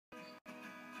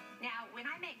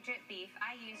make drip beef,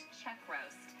 I use chuck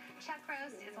roast. Chuck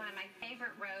roast is one of my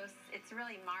favorite roasts. It's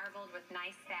really marbled with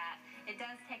nice fat. It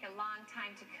does take a long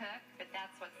time to cook, but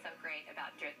that's what's so great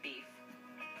about drip beef.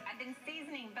 I've been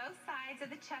seasoning both sides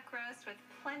of the chuck roast with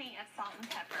plenty of salt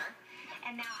and pepper.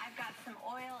 And now I've got some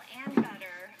oil and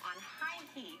butter on high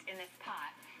heat in this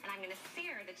pot, and I'm going to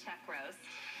sear the chuck roast.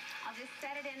 I'll just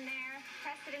set it in there,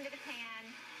 press it into the pan,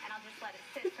 and I'll just let it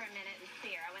sit for a minute and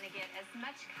sear. I want to get as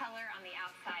much color on the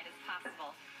outside as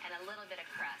possible and a little bit of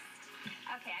crust.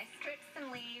 Okay, I stripped some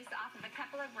leaves off of a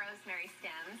couple of rosemary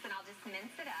stems, and I'll just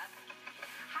mince it up.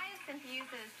 Hyacinth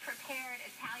uses prepared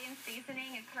Italian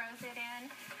seasoning and throws it in,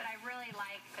 but I really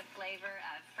like the flavor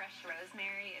of fresh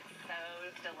rosemary. It's so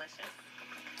delicious.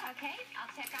 Okay, I'll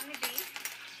check on the beef.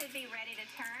 Should be ready to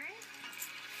turn.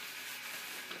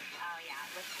 Oh yeah,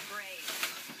 it looks great.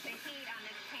 The heat on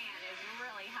this pan is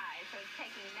really high, so it's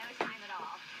taking no time at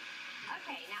all.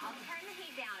 Okay, now I'll turn the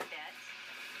heat down a bit,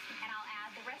 and I'll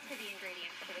add the rest of the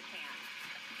ingredients to the pan.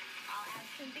 I'll add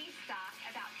some beef stock,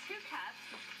 about 2 cups.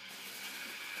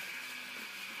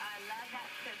 I love that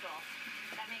sizzle.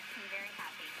 That makes me very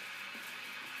happy.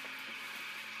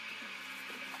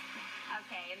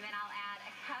 Okay, and then I'll add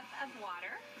a cup of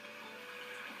water.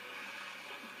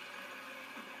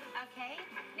 Okay,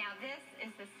 now this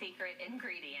is the secret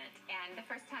ingredient, and the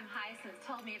first time Hyacinth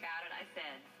told me about it, I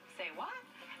said, say what?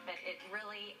 But it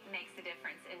really makes a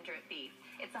difference in drip beef.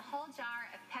 It's a whole jar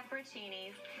of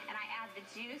pepperoncinis, and I add the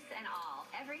juice and all,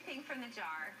 everything from the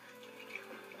jar.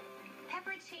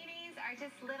 Pepperoncinis are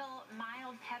just little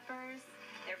mild peppers.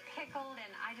 They're pickled, and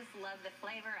I just love the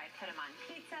flavor. I put them on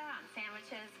pizza, on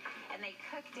sandwiches, and they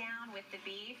cook down with the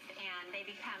beef, and they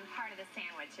become part of the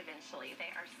sandwich eventually. They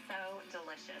are so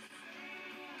delicious.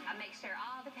 I'll make sure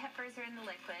all the peppers are in the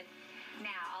liquid.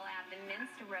 Now I'll add the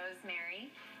minced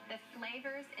rosemary. The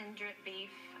flavors in drip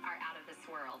beef are out of this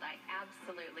world. I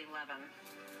absolutely love them.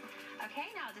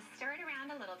 Okay, now I'll just stir it around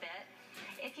a little bit.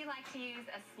 If you like to use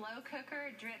a slow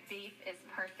cooker, drip beef is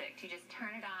perfect. You just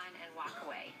turn it on and walk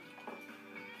away.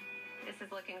 This is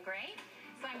looking great.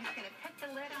 So I'm just going to put the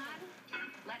lid on,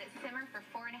 let it simmer for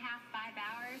 4.5 to 5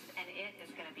 hours, and it is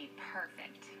going to be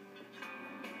perfect.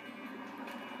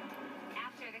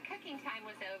 After the cooking time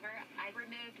was over, I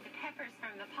removed the peppers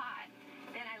from the pot.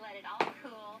 Then I let it all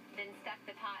cool, then stuck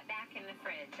the pot back in the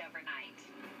fridge overnight.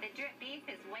 The drip beef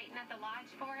is waiting at the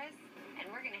lodge for us, and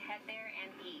we're going to head there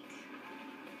and eat.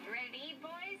 You ready to eat,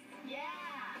 boys?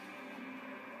 Yeah!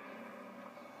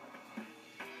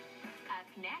 Up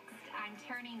next, I'm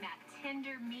turning that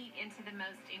tender meat into the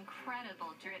most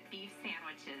incredible drip beef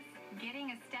sandwiches.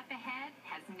 Getting a step ahead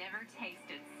has never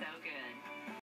tasted so good.